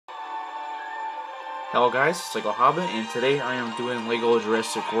Hello guys, it's Lego Hobbit, and today I am doing Lego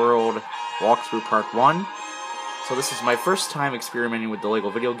Jurassic World Walkthrough Part 1. So this is my first time experimenting with the Lego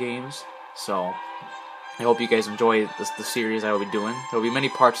video games, so I hope you guys enjoy the series I will be doing. There will be many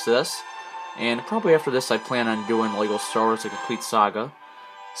parts to this, and probably after this I plan on doing Lego Star Wars: The Complete Saga.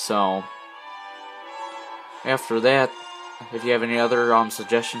 So after that, if you have any other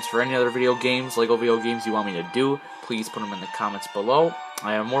suggestions for any other video games, Lego video games you want me to do, please put them in the comments below.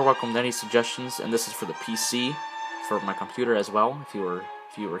 I am more welcome to any suggestions, and this is for the PC, for my computer as well, if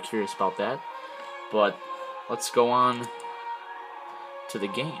you were curious about that. But let's go on to the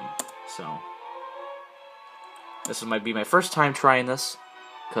game. So this might be my first time trying this,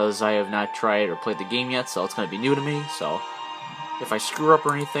 because I have not tried or played the game yet, so it's going to be new to me. So if I screw up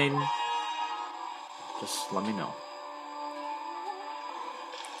or anything, just let me know.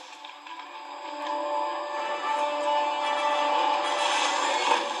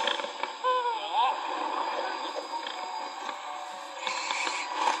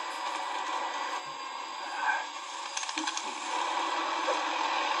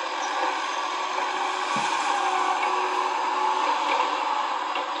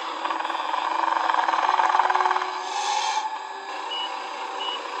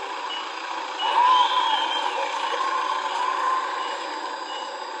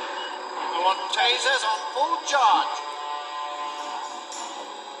 Tasers on full charge.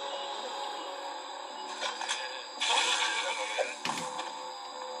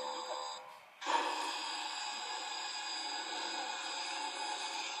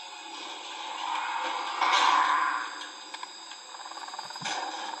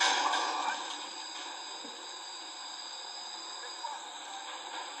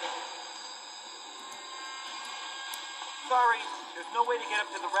 Sorry, there's no way to get up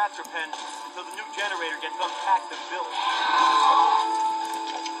to the raptor pen until the new generator gets unpacked and built.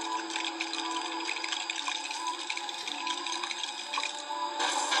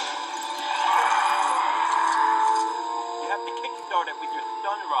 You have to kickstart it with your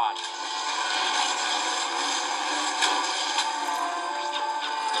stun rod.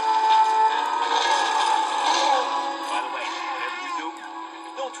 By the way, whatever you do,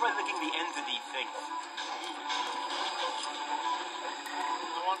 don't try licking the ends of these things.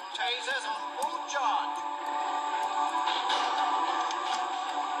 Tasers on full charge.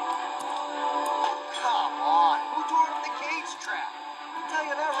 Come on, who tore up the cage trap? I tell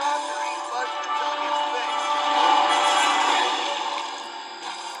you that raptor ain't budging until it gets fixed.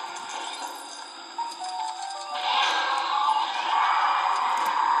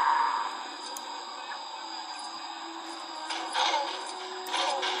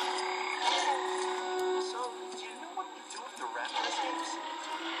 So, do you know what we do if the raptor escapes?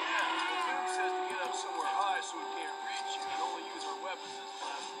 So we can't reach you. We only use our weapons as a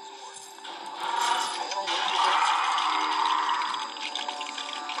last resort.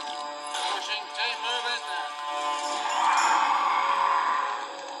 Pushing, keep moving.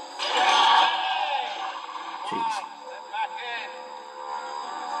 Jeez.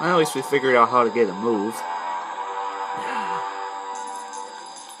 Well, at least we figured out how to get a move.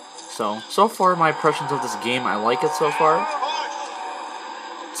 So far my impressions of this game, I like it so far.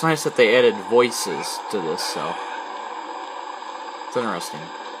 It's nice that they added voices to this, so it's interesting.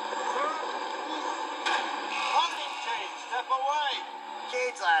 Step away.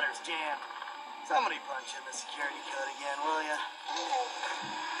 Cage ladder's jammed. Somebody punch in the security code again, will ya?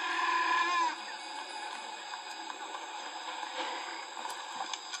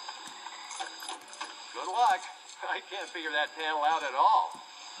 Good luck. I can't figure that panel out at all.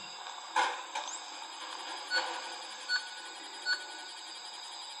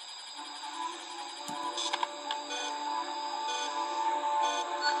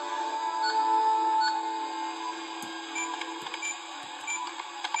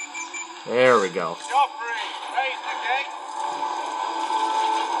 There we go. Joffrey, raise the gate.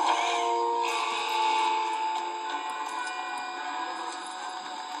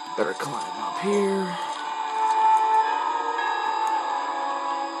 Better climb up here.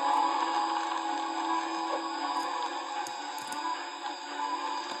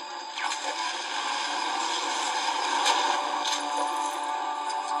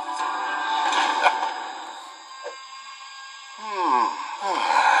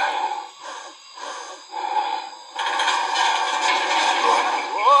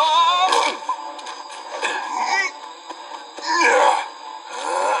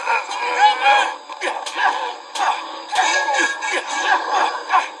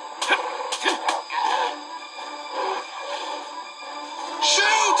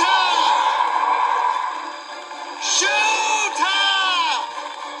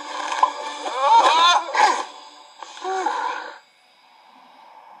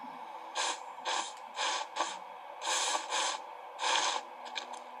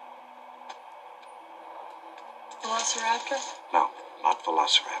 Velociraptor? No, not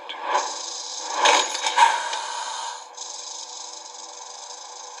Velociraptor.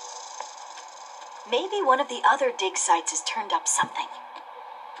 Maybe one of the other dig sites has turned up something.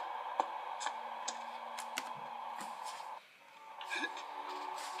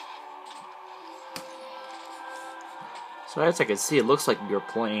 So as I can see, it looks like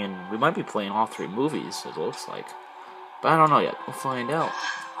we might be playing all 3 movies, it looks like. But I don't know yet. We'll find out.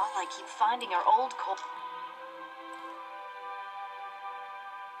 All I keep finding are old coal.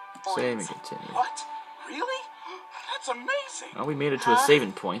 Save and continue. What? Really? That's amazing! Well, we made it to a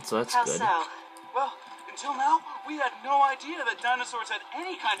saving point, so that's How good. so? Well, until now, we had no idea that dinosaurs had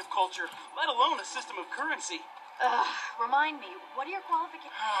any kind of culture, let alone a system of currency. Remind me, what are your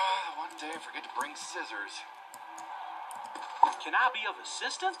qualifications? One day I forget to bring scissors. Can I be of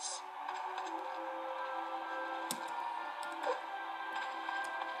assistance?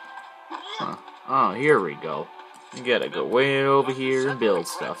 Huh. Oh, here we go. You gotta go way over here and build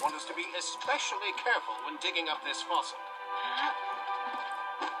stuff. Want us to be especially careful when digging up this fossil.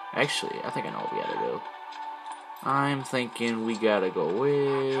 Actually, I think I know what we gotta do. I'm thinking we gotta go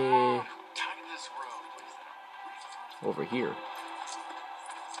way Tie this rope. over here.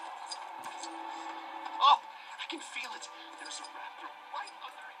 Oh, I can feel it. There's a raptor right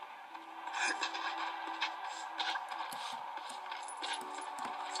under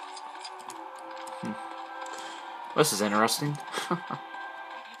here. This is interesting. Maybe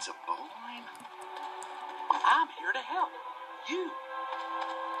it's a bowline? I'm here to help. You.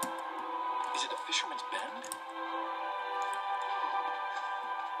 Is it a fisherman's bend?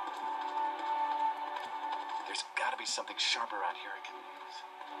 There's gotta be something sharp around here I can use.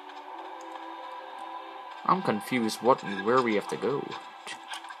 I'm confused what and where we have to go.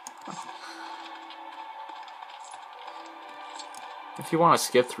 If you want to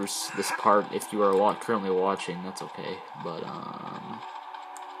skip through this part, if you are currently watching, that's okay. But,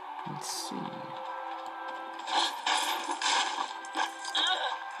 let's see.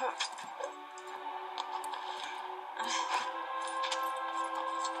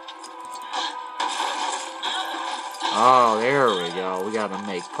 Oh, there we go. We gotta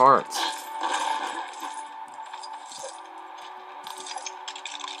make parts.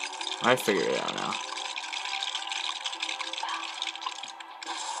 I figured it out now.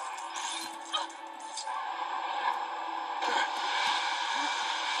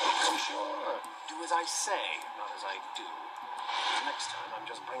 Sure. Do as I say, not as I do. Next time, I'm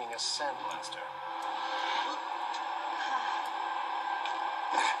just bringing a sandblaster.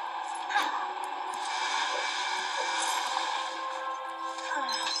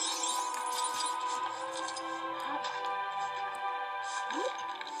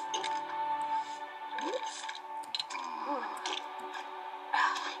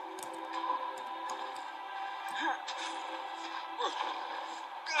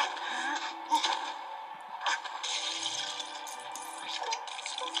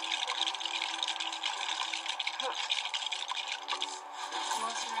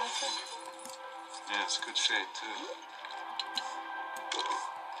 Yeah, it's good shade, too.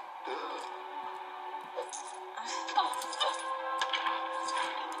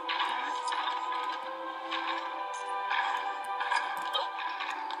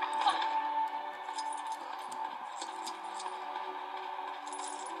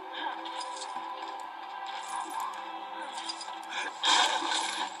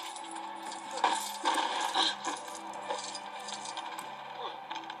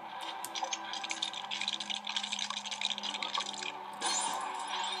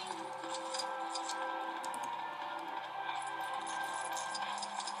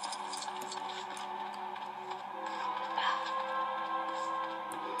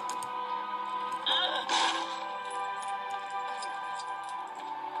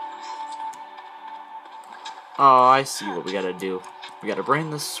 Oh, I see what we gotta do. We gotta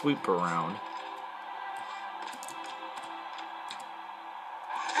bring the sweep around.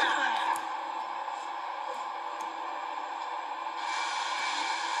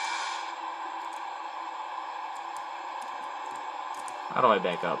 How do I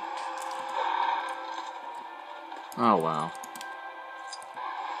back up? Oh, wow.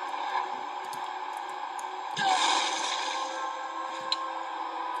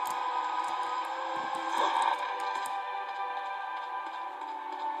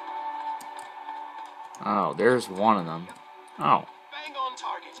 Oh, there's one of them. Oh. Bang on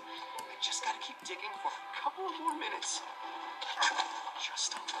target. I just gotta keep digging for a couple of more minutes.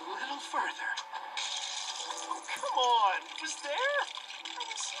 Just a little further. Oh, come on. It was there? I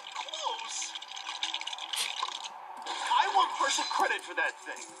was so close. I want partial credit for that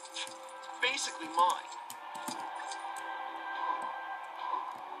thing. It's basically mine.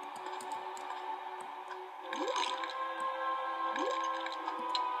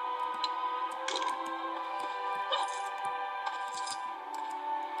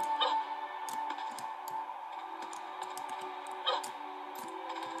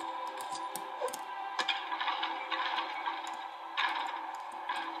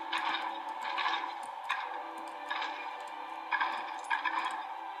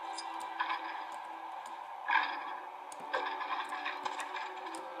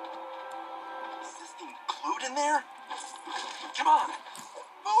 glued in there? Come on.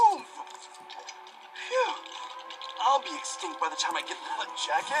 Boom! Phew. I'll be extinct by the time I get the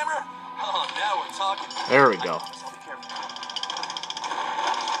jackhammer. Oh, now we're talking. There we go. I'll be careful.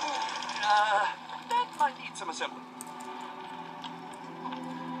 That might need some assembly.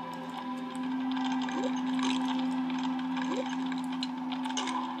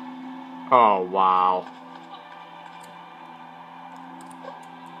 Oh, wow.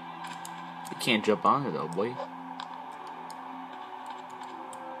 You can't jump on it though, boy.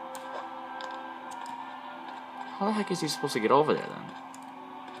 How the heck is he supposed to get over there then?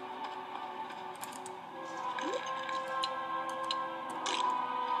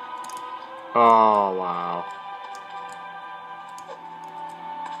 Oh, wow.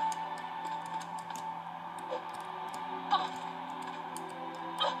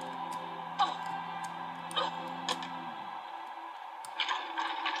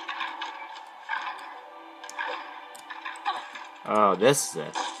 Oh, this is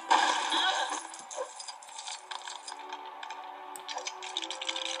it.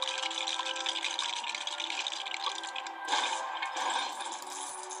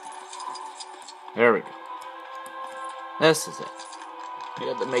 There we go. This is it. We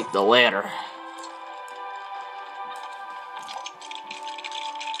have to make the ladder.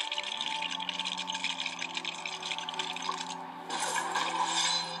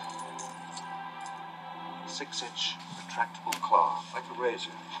 Six-inch retractable claw, like a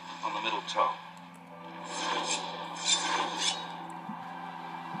razor, on the middle toe.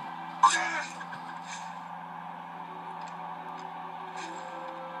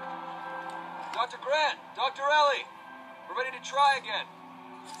 Dr. Grant, Dr. Ellie, we're ready to try again.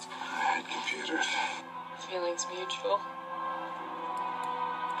 I hate computers. Feelings mutual.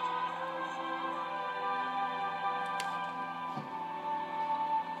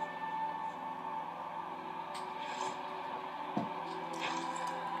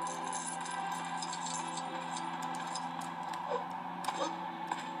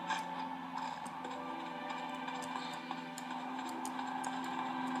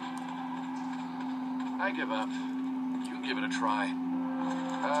 I give up. You give it a try.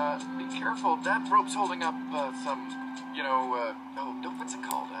 Be careful. That rope's holding up, some, what's it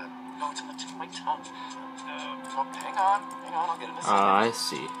called? It's on the tip of my tongue. Hang on, I'll get it in a second. I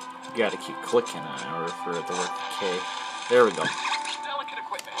see. You gotta keep clicking on it in order for it to work. Okay. There we go. Delicate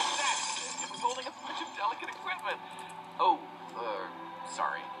equipment. That's it. It was holding a bunch of delicate equipment. Oh,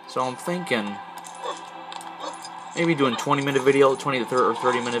 sorry. So I'm thinking maybe doing 20-minute video, 20 to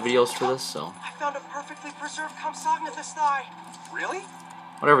 30-minute videos for this, so I found a perfectly preserved compsognathus thigh. Really?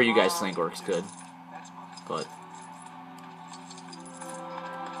 whatever you guys think works good. But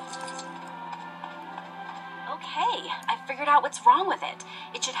Okay, I figured out what's wrong with it.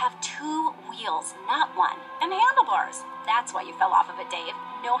 It should have 2 wheels, not 1, and handlebars. That's why you fell off of it, Dave.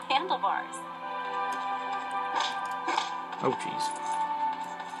 No handlebars. oh jeez.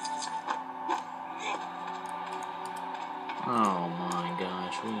 Oh my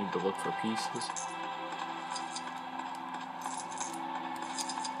gosh, we need to look for pieces.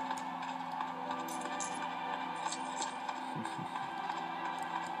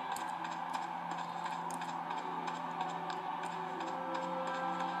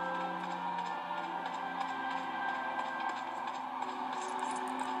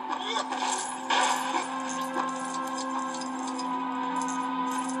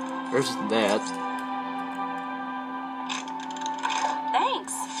 There's that.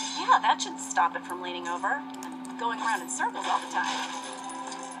 Thanks. Yeah, that should stop it from leaning over. I'm going around in circles all the time.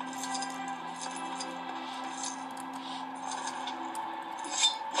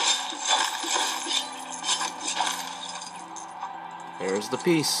 There's the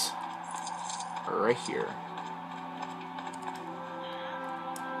piece. Right here.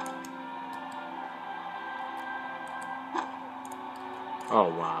 Oh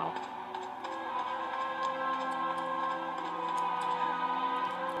wow.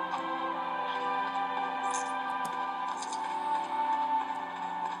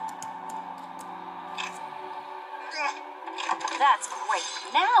 That's great.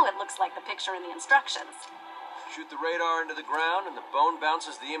 Now it looks like the picture in the instructions. Shoot the radar into the ground and the bone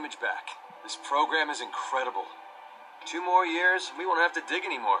bounces the image back. This program is incredible. 2 more years and we won't have to dig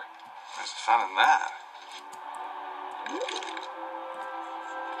anymore. There's fun in that.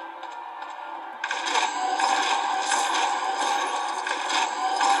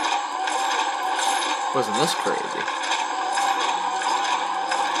 Wasn't this crazy?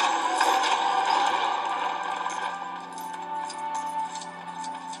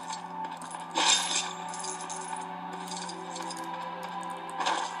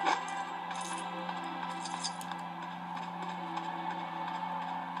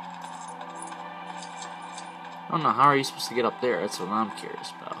 I don't know, how are you supposed to get up there? That's what I'm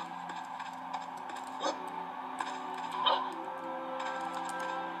curious about.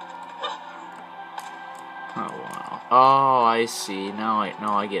 Oh, wow. Oh, I see. Now I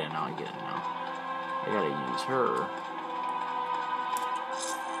get it now. I get it now. I gotta use her.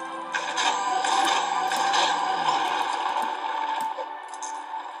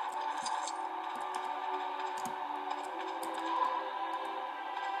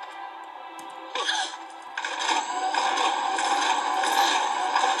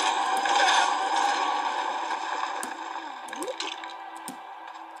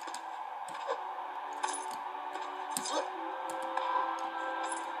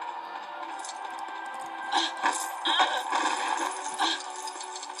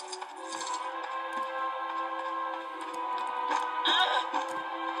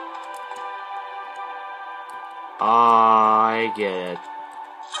 I get it.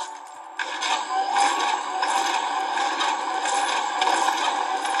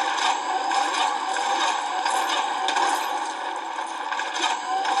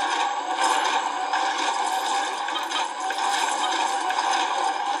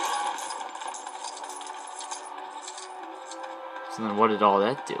 So then what did all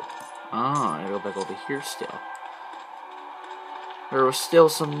that do? Ah, I go back over here still. There was still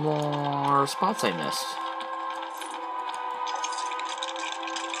some more spots I missed.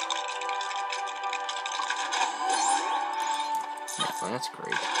 Yeah, well, that's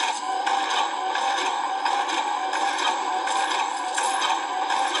great.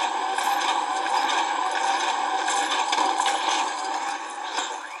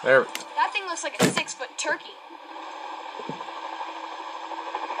 There. That thing looks like a 6-foot turkey.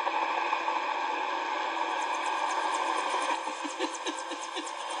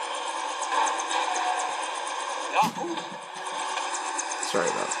 Sorry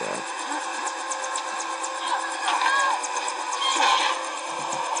about that.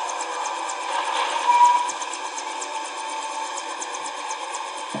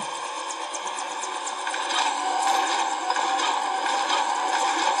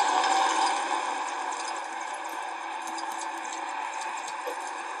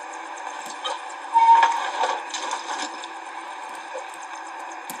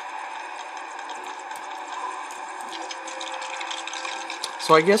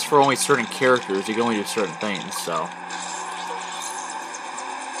 So I guess for only certain characters, you can only do certain things, so.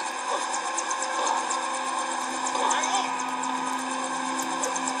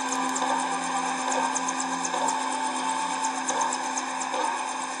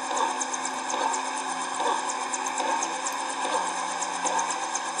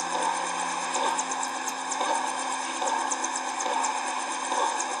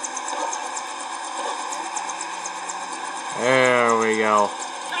 There we go.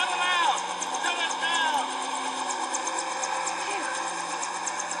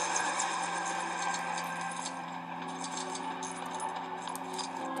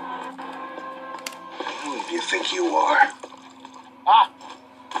 Who do you think you are?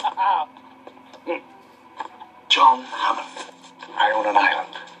 John Hammond. I own an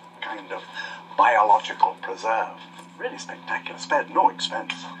island. Kind of biological preserve. Really spectacular. Spared no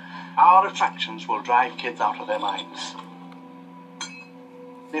expense. Our attractions will drive kids out of their minds.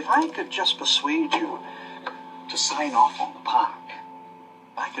 If I could just persuade you to sign off on the park,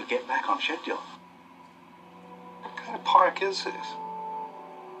 I could get back on schedule. What kind of park is this?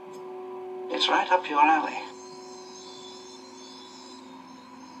 It's right up your alley.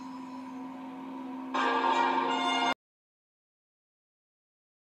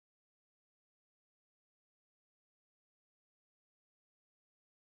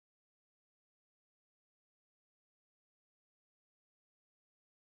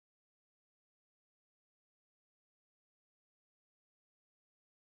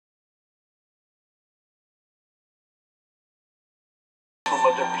 From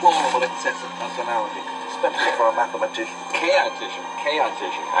a deplorable excess of personality, especially for a mathematician. Chaotician,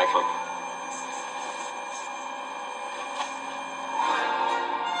 actually.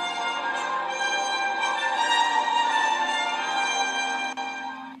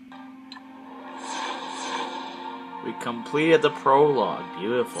 We completed the prologue.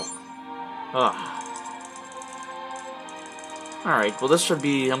 Beautiful. Alright, well this should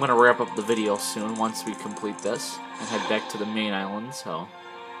be, I'm going to wrap up the video soon once we complete this and head back to the main island, so.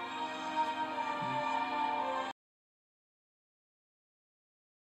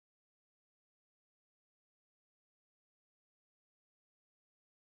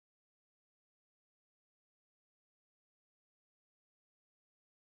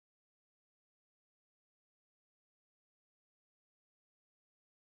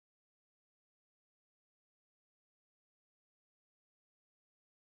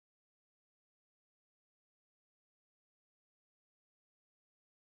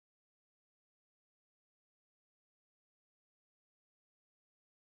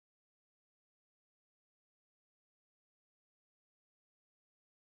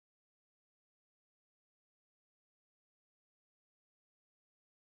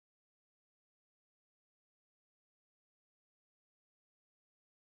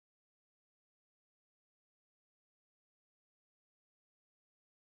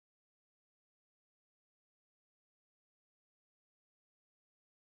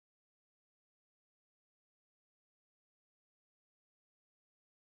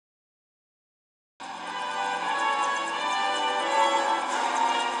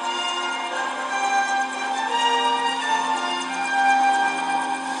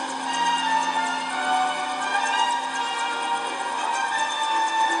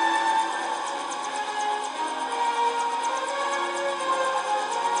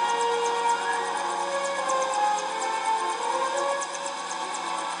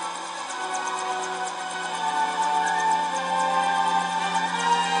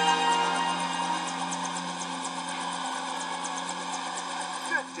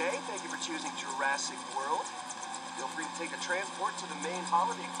 main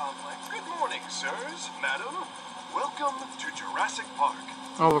holiday complex. Good morning, sirs, madam. Welcome to Jurassic Park.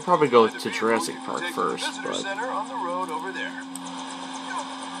 Oh, we'll probably go Find a to vehicle Jurassic you can Park take to the first, visitor but center on the road over there.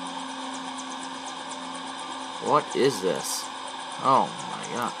 what is this? Oh my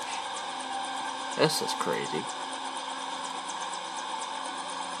gosh. This is crazy.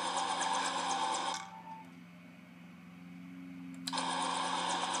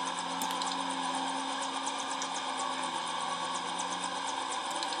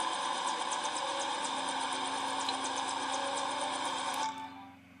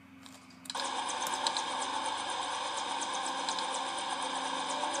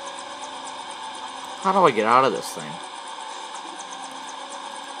 How do I get out of this thing?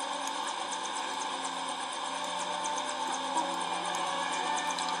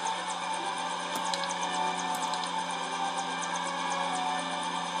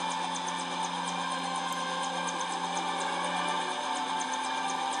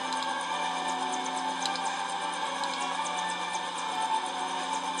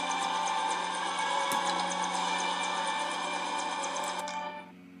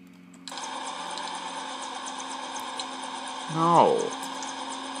 No.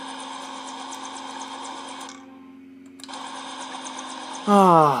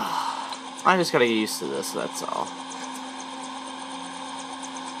 I just gotta get used to this, that's all.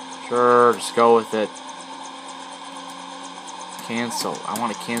 Sure, just go with it. Cancel. I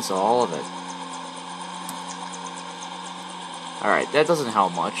want to cancel all of it. Alright, that doesn't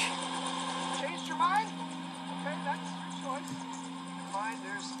help much. Changed your mind? Okay, that's your choice. Fine,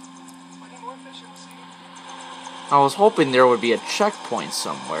 there's plenty more efficiency. I was hoping there would be a checkpoint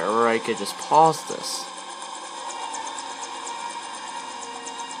somewhere where I could just pause this.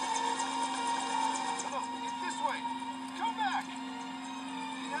 Oh, this way. Come back.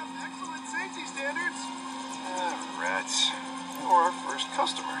 We have excellent safety standards. Rats. You're our first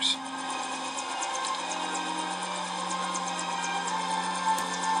customers.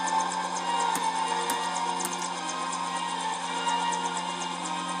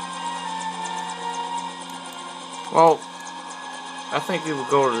 Well, I think we will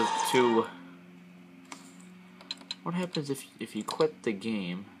go to what happens if you quit the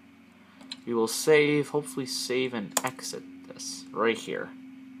game. You will save, hopefully save and exit this right here.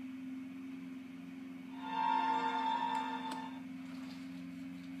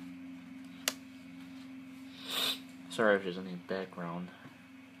 Sorry if there's any background,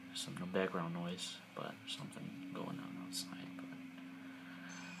 some background noise, but there's something going on outside.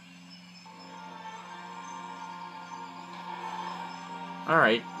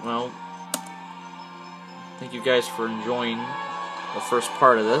 Alright, well, thank you guys for enjoying the first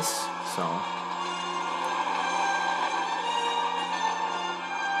part of this, so.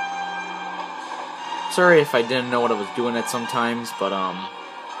 Sorry if I didn't know what I was doing at sometimes, but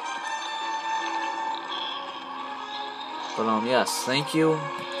yes, thank you.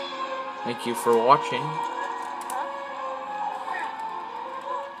 Thank you for watching.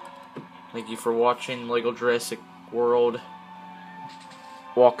 Thank you for watching LEGO Jurassic World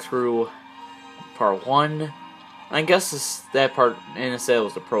walkthrough part 1. I guess that part, and it said it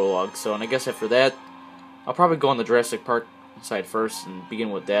was the prologue, so, and I guess after that, I'll probably go on the Jurassic Park side first and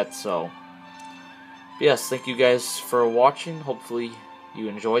begin with that, so. But yes, thank you guys for watching. Hopefully you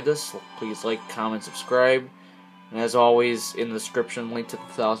enjoyed this. Please like, comment, subscribe. And as always, in the description, link to the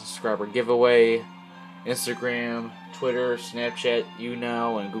 1,000 subscriber giveaway, Instagram, Twitter, Snapchat,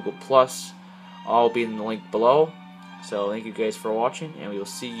 YouNow, and Google+. All be in the link below. So thank you guys for watching, and we will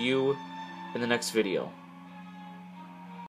see you in the next video.